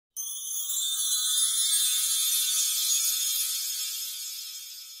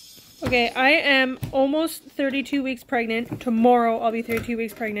Okay, I am almost 32 weeks pregnant. Tomorrow I'll be 32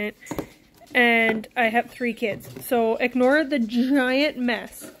 weeks pregnant. And I have 3 kids. So ignore the giant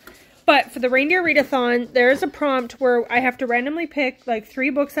mess. But for the Reindeer Readathon, there's a prompt where I have to randomly pick like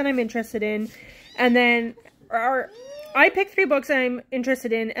 3 books that I'm interested in. And then I pick 3 books that I'm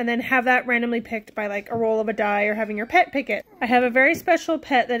interested in and then have that randomly picked by like a roll of a die or having your pet pick it. I have a very special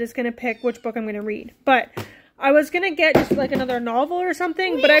pet that is going to pick which book I'm going to read. But I was going to get just like another novel or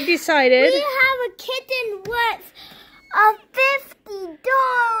something, but I've decided. We have a kitten worth of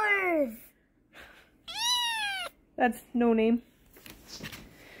 $50. That's no name.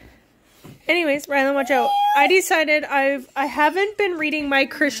 Anyways, Rylan, watch out. I decided I haven't been reading my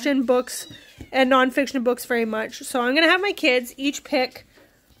Christian books and nonfiction books very much. So I'm going to have my kids each pick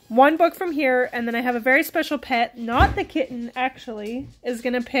 1 book from here. And then I have a very special pet, not the kitten actually, is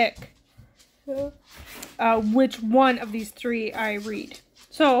going to pick which one of these 3 I read.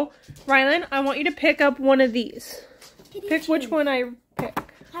 So, Rylan, I want you to pick up one of these. Pick which one I pick.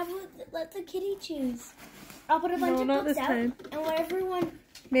 Let the kitty choose. I'll put a bunch of books out. And whatever one...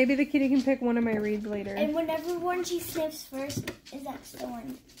 Maybe the kitty can pick one of my reads later. And whenever one she sniffs first, that's the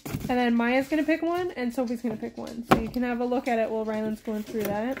one. And then Maya's going to pick one, and Sophie's going to pick one. So you can have a look at it while Rylan's going through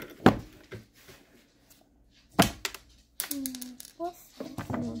that. What's this?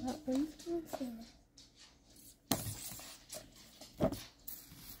 Oh, that one.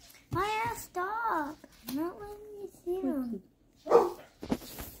 Maya, stop. I'm not letting you see them.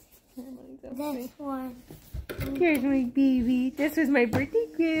 This one. Here's my baby. This is my birthday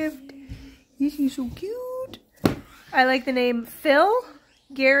gift. This is so cute. I like the name Phil,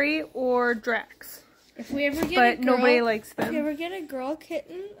 Gary, or Drax. If we ever get but nobody likes them. If we ever get a girl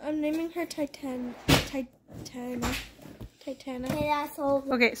kitten, I'm naming her Titana. Hey, that's all.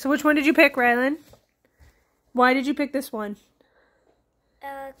 Okay, so which one did you pick, Rylan? Why did you pick this one?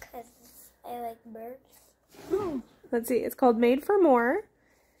 Because I like birds. Oh, let's see. It's called Made for More.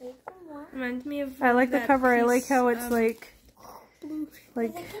 Reminds me of. I like the cover. I like how it's like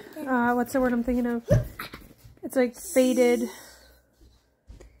what's the word I'm thinking of? It's like faded,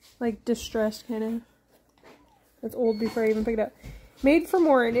 like distressed kind of. It's old before I even picked it up. Made for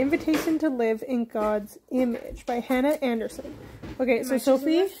More: An Invitation to Live in God's Image by Hannah Anderson. Okay, so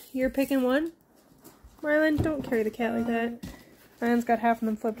Sophie, you're picking one. Rylan, don't carry the cat like that. Rylan's got half of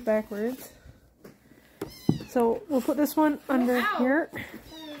them flipped backwards. So we'll put this one under here.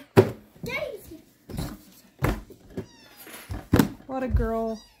 A lot of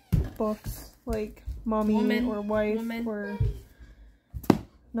girl books, like mommy or wife, or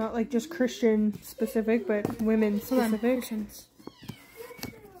not like just Christian specific, but women specific.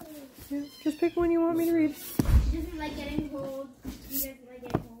 Yeah, just pick one you want me to read. She doesn't like getting pulled. She doesn't like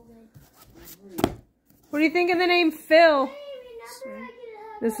getting pulled. What do you think of the name Phil?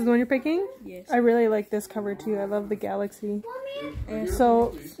 This is the one you're picking? Yes. I really like this cover too. I love the galaxy.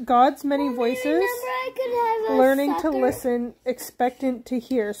 So, God's many voices, learning to listen, expectant to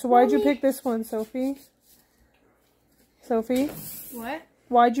hear. So why'd you pick this one, Sophie? Sophie? What?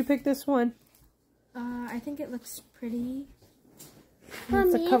 Why'd you pick this one? I think it looks pretty.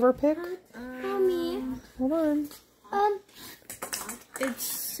 It's a cover pick. Mommy. Hold on. It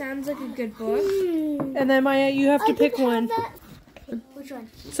sounds like a good book. And then Maya, you have to pick one. Which one?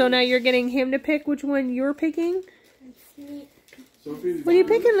 So now you're getting him to pick which one you're picking? Sophie, What are you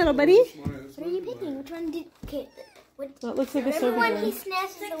picking, little buddy? What are you picking? Which one did... Okay. That looks like a Sophie Everyone one. he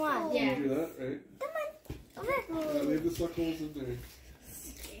sniffs is the one. Yeah. Do that, right? Come on. Over. Leave the suckles in there.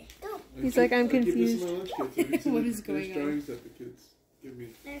 Go. He's like, I'm confused. What is going on? Drawings that the kids give me.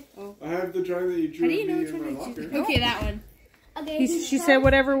 Oh. I have the drawing that you drew How do you know me which in one my locker. Okay, that one. Okay. She said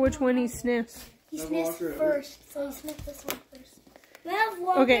whatever which one he sniffs. He sniffs first, so he sniffs this one first.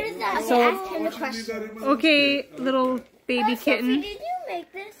 Okay, so okay, little baby kitten. Did you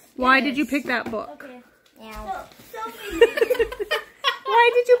make this? Why did you pick that book? Okay. Now. Why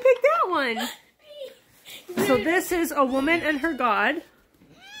did you pick that one? So this is A Woman and Her God.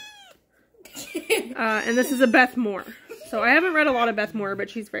 And this is a Beth Moore. So I haven't read a lot of Beth Moore, but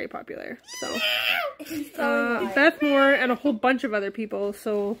she's very popular. So Beth Moore and a whole bunch of other people.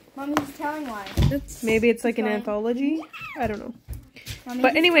 So Mommy's telling why. maybe it's like an anthology. I don't know.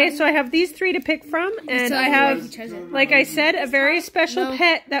 But anyway, so I have these 3 to pick from, and I have, like I said, a very special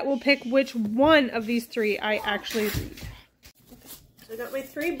pet that will pick which one of these 3 I actually read. So I got my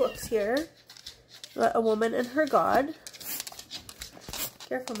 3 books here. A Woman and Her God.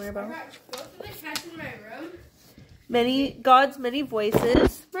 Careful, Maribel. God's Many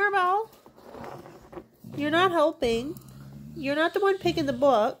Voices. Maribel, you're not helping. You're not the one picking the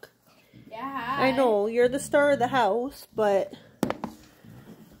book. Yeah. I know, you're the star of the house, but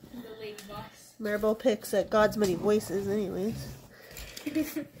Maribel picks at God's Many Voices anyways.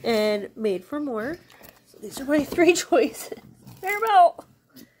 And Made for More. So these are my 3 choices. Maribel!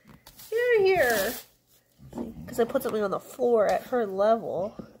 Get out of here! Because I put something on the floor at her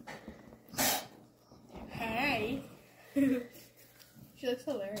level. Hey. She looks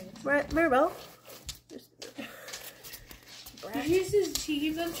hilarious. Maribel? She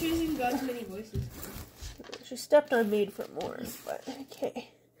keeps on choosing God's Many Voices. She stepped on Made for More, but okay.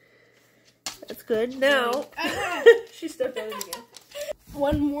 That's good. Now, she stepped on it again.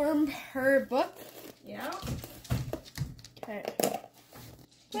 One worm per book. Yeah. Okay.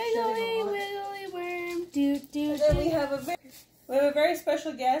 Wiggly, wiggly worm. Do, do, Then we have a very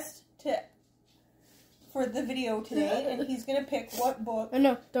special guest for the video today, and he's gonna pick what book. Oh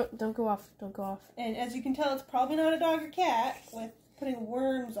no! Don't go off! Don't go off! And as you can tell, it's probably not a dog or cat with putting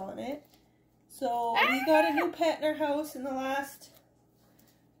worms on it. So we got a new pet in our house in the last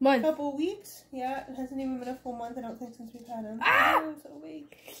couple weeks. Yeah, it hasn't even been a full month, I don't think, since we've had him. Oh, so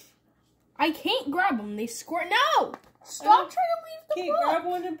weak. I can't grab them. They squirt. No! Stop trying to leave the book. Okay, grab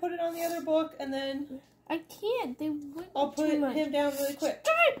one and put it on the other book, and then I can't. They wiggle I'll put too much. him down really quick.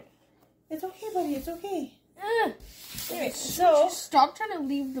 It's okay, buddy. It's okay. Anyway, So stop trying to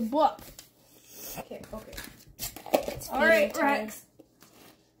leave the book. Okay. All right, Rex.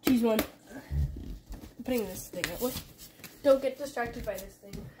 Choose one. I'm putting this thing out. Don't get distracted by this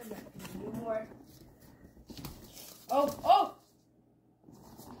thing. I'm not gonna do more. Oh.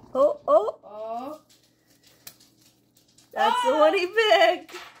 That's the one he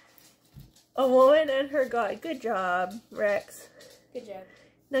picked. A woman and her God. Good job, Rex. Good job.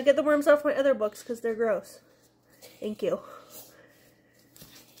 Now get the worms off my other books because they're gross. Thank you.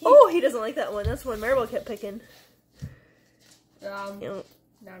 Oh, he doesn't like that one. That's the one Maribel kept picking. No.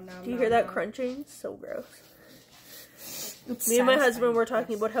 Do you hear that crunching? So gross. Me and my husband were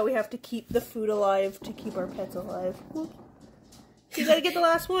talking about how we have to keep the food alive to keep our pets alive. You gotta get the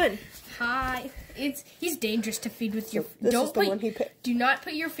last one. Hi. He's dangerous to feed with your. This is the one he picked. Do not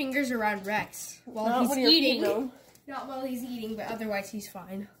put your fingers around Rex while he's eating. Not while he's eating, but otherwise he's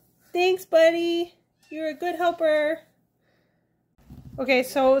fine. Thanks, buddy. You're a good helper. Okay,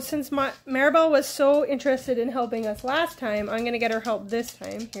 so since Maribel was so interested in helping us last time, I'm going to get her help this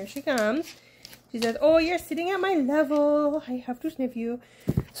time. Here she comes. She says, oh, you're sitting at my level. I have to sniff you.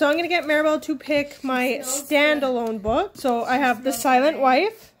 So I'm going to get Maribel to pick my standalone book. So I have The Silent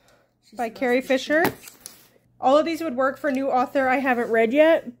Wife by Carrie Fisher. All of these would work for a new author I haven't read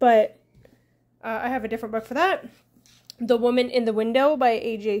yet, but I have a different book for that. The Woman in the Window by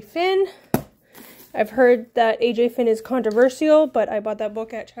A.J. Finn. I've heard that A.J. Finn is controversial, but I bought that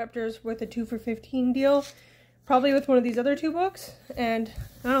book at Chapters with a 2 for $15 deal. Probably with one of these other 2 books. And,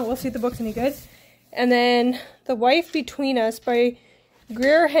 I don't know, we'll see if the book's any good. And then The Wife Between Us by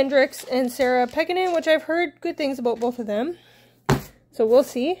Greer Hendricks and Sarah Pekkanen, which I've heard good things about both of them. So we'll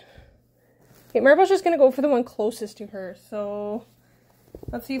see. Okay, Maribel's just going to go for the one closest to her. So,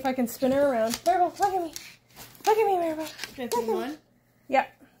 let's see if I can spin her around. Maribel, look at me. Look at me, Maribel. One? Yeah,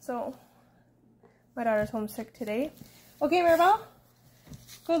 so my daughter's homesick today. Okay, Maribel.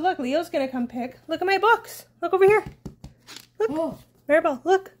 Go look, Leo's gonna come pick. Look at my books. Look over here. Look. Oh. Maribel,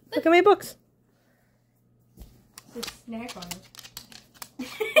 look. Look at my books. Just snack on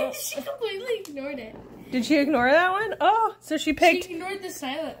it. She completely ignored it. Did she ignore that one? Oh, so she picked. She ignored the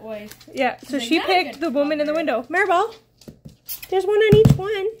Silent Wife. Yeah, so she picked The Woman in the Window. Maribel, there's one on each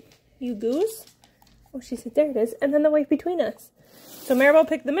one. You goose. Oh, she said, there it is. And then The Wife Between Us. So Maribel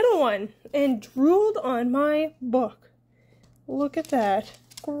picked the middle one and drooled on my book. Look at that.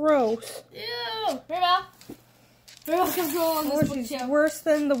 Gross. Ew. Maribel. Maribel comes on this book she's too. worse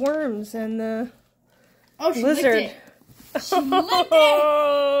than the worms and the lizard. Licked it. She licked it.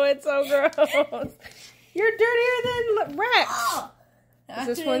 Oh, it's so gross. You're dirtier than Rex. Oh. Is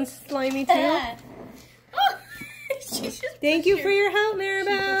this one slimy too? Oh. Thank you for your help,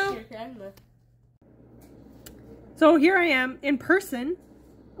 Maribel. So here I am in person,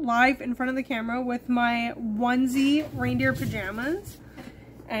 live in front of the camera with my onesie reindeer pajamas.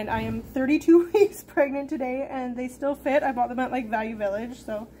 And I am 32 weeks pregnant today and they still fit. I bought them at like Value Village,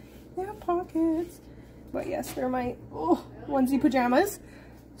 so they have pockets. But yes, they're my onesie pajamas.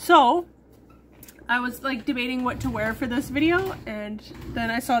 So I was like debating what to wear for this video, and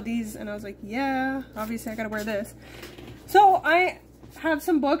then I saw these and I was like, yeah, obviously I gotta wear this. So I have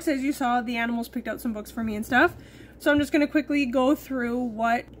some books, as you saw, the animals picked out some books for me and stuff. So I'm just going to quickly go through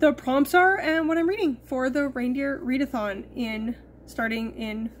what the prompts are and what I'm reading for the Reindeer Readathon starting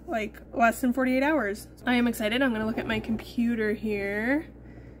in like less than 48 hours. I am excited. I'm going to look at my computer here.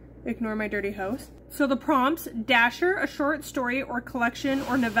 Ignore My Dirty House. So the prompts: Dasher, a short story or collection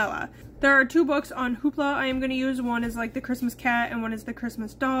or novella. There are 2 books on Hoopla I am going to use. One is like the Christmas cat and one is the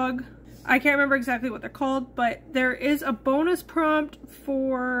Christmas dog. I can't remember exactly what they're called, but there is a bonus prompt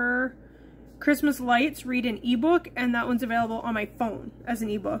for Christmas Lights, read an ebook, and that one's available on my phone as an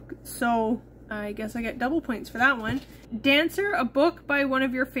ebook. So I guess I get double points for that one. Dancer, a book by one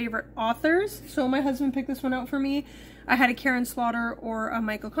of your favorite authors. So my husband picked this one out for me. I had a Karen Slaughter or a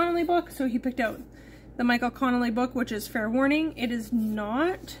Michael Connelly book, so he picked out the Michael Connelly book, which is Fair Warning.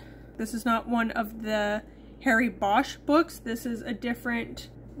 This is not one of the Harry Bosch books. This is a different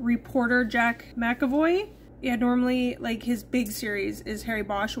reporter, Jack McAvoy. Yeah, normally like his big series is Harry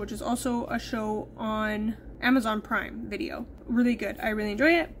Bosch, which is also a show on Amazon Prime Video. Really good. I really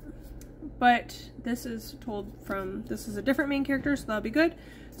enjoy it. But this is a different main character, so that'll be good.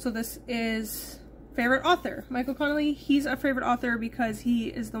 So this is favorite author. Michael Connelly, he's a favorite author because he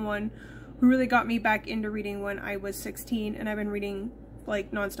is the one who really got me back into reading when I was 16, and I've been reading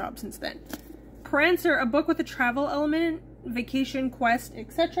like nonstop since then. Prancer, a book with a travel element, vacation, quest,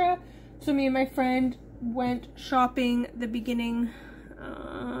 etc. So me and my friend went shopping the beginning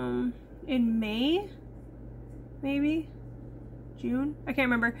in May, maybe June, I can't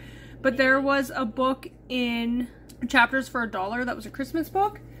remember, but there was a book in Chapters for $1 that was a Christmas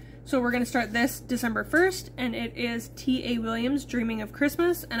book. So we're going to start this December 1st, and it is T.A. Williams' Dreaming of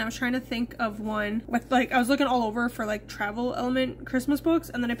Christmas. And I was trying to think of one with, like, I was looking all over for like travel element Christmas books,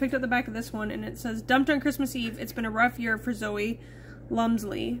 and then I picked up the back of this one, and it says, dumped on Christmas Eve, it's been a rough year for Zoe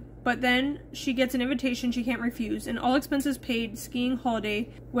Lumsley, but then she gets an invitation she can't refuse, an all expenses paid skiing holiday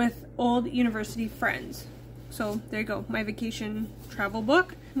with old university friends. So there you go, my vacation travel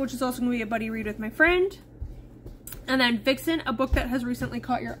book, which is also going to be a buddy read with my friend. And then Vixen, a book that has recently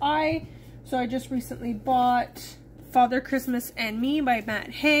caught your eye. So I just recently bought Father Christmas and Me by Matt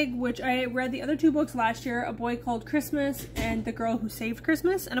Haig, which I read the other 2 books last year, A Boy Called Christmas and The Girl Who Saved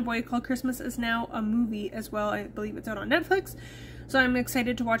Christmas. And A Boy Called Christmas is now a movie as well. I believe it's out on Netflix. So I'm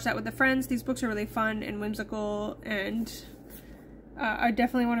excited to watch that with the friends. These books are really fun and whimsical, and I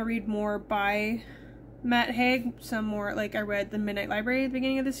definitely want to read more by Matt Haig. Some more, like I read The Midnight Library at the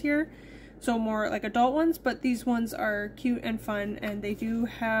beginning of this year. So more like adult ones, but these ones are cute and fun, and they do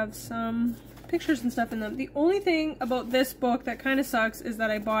have some pictures and stuff in them. The only thing about this book that kind of sucks is that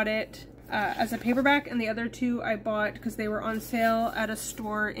I bought it as a paperback, and the other 2 I bought because they were on sale at a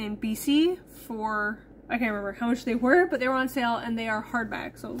store in BC for, I can't remember how much they were, but they were on sale and they are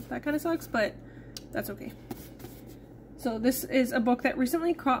hardback, so that kind of sucks, but that's okay. So this is a book that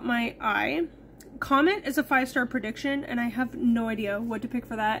recently caught my eye. Comet is a 5-star prediction, and I have no idea what to pick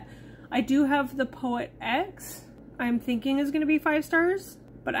for that. I do have The Poet X, I'm thinking is going to be 5 stars,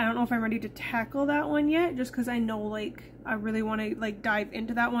 but I don't know if I'm ready to tackle that one yet, just because I know, like, I really want to, like, dive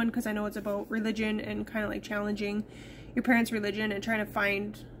into that one, because I know it's about religion and kind of, like, challenging your parents' religion and trying to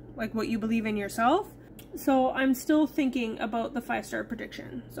find, like, what you believe in yourself. So I'm still thinking about the 5-star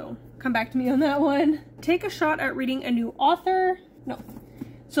prediction, so come back to me on that one. Take a shot at reading a new author. No.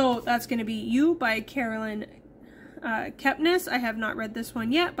 So that's going to be You by Carolyn Kepnes. I have not read this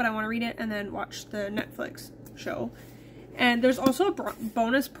one yet, but I want to read it and then watch the Netflix show. And there's also a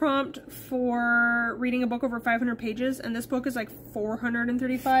bonus prompt for reading a book over 500 pages, and this book is like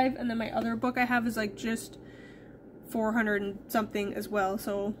 435, and then my other book I have is like just 400 and something as well,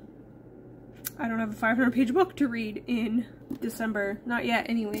 so I don't have a 500 page book to read in December. Not yet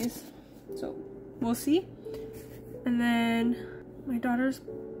anyways, so we'll see. And then my daughter's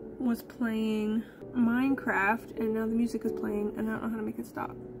was playing Minecraft, and now the music is playing, and I don't know how to make it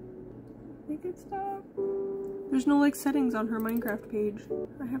stop. Make it stop. There's no like settings on her Minecraft page.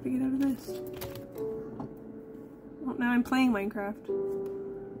 I have to get out of this. Well, now I'm playing Minecraft. I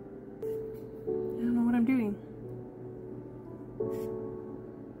don't know what I'm doing.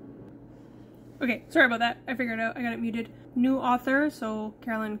 Okay, sorry about that. I figured it out. I got it muted. New author, so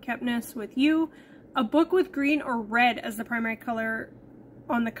Carolyn Kepnes with You. A book with green or red as the primary color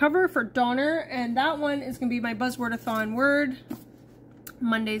on the cover for Donner, and that one is going to be my Buzzwordathon word,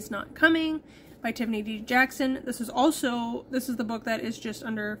 Monday's Not Coming by Tiffany D. Jackson. This is the book that is just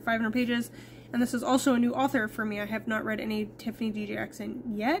under 500 pages, and this is also a new author for me. I have not read any Tiffany D. Jackson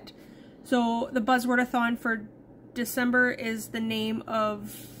yet. So the Buzzwordathon for December is the name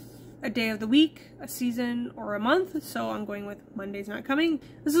of a day of the week, a season, or a month, so I'm going with Monday's Not Coming.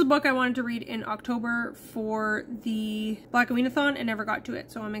 This is a book I wanted to read in October for the Black-A-Weanathon and never got to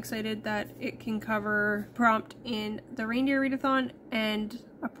it, so I'm excited that it can cover prompt in the Reindeer Readathon and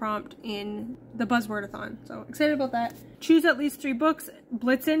a prompt in the Buzzwordathon, so excited about that. Choose at least 3 books,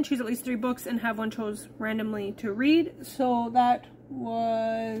 Blitzen, choose at least 3 books and have one chose randomly to read, so that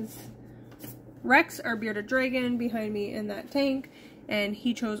was Rex, our bearded dragon, behind me in that tank, and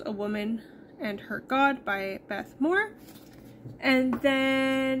he chose A Woman and Her God by Beth Moore. And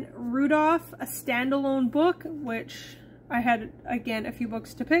then Rudolph, a standalone book, which I had, again, a few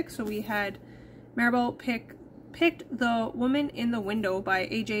books to pick. So we had Maribel picked The Woman in the Window by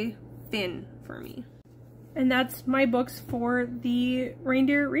A.J. Finn for me. And that's my books for the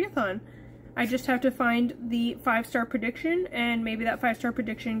Reindeer Readathon. I just have to find the 5-star prediction, and maybe that 5-star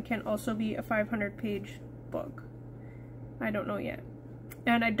prediction can also be a 500-page book. I don't know yet.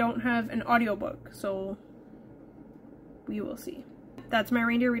 And I don't have an audiobook, so we will see. That's my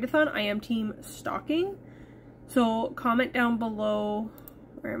Reindeer Readathon. I am team stocking. So comment down below,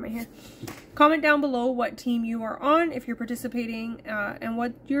 where am I here? Comment down below what team you are on if you're participating, and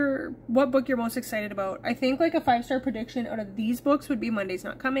what book you're most excited about. I think like a 5-star prediction out of these books would be Monday's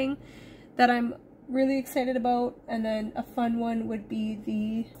Not Coming, that I'm really excited about, and then a fun one would be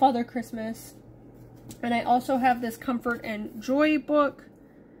the Father Christmas. And I also have this Comfort and Joy book,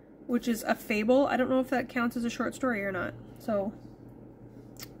 which is a fable. I don't know if that counts as a short story or not, so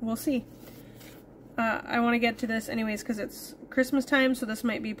we'll see. I want to get to this anyways because it's Christmas time, so this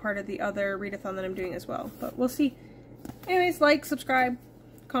might be part of the other readathon that I'm doing as well, but we'll see. Anyways, like, subscribe,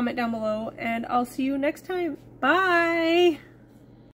 comment down below, and I'll see you next time. Bye!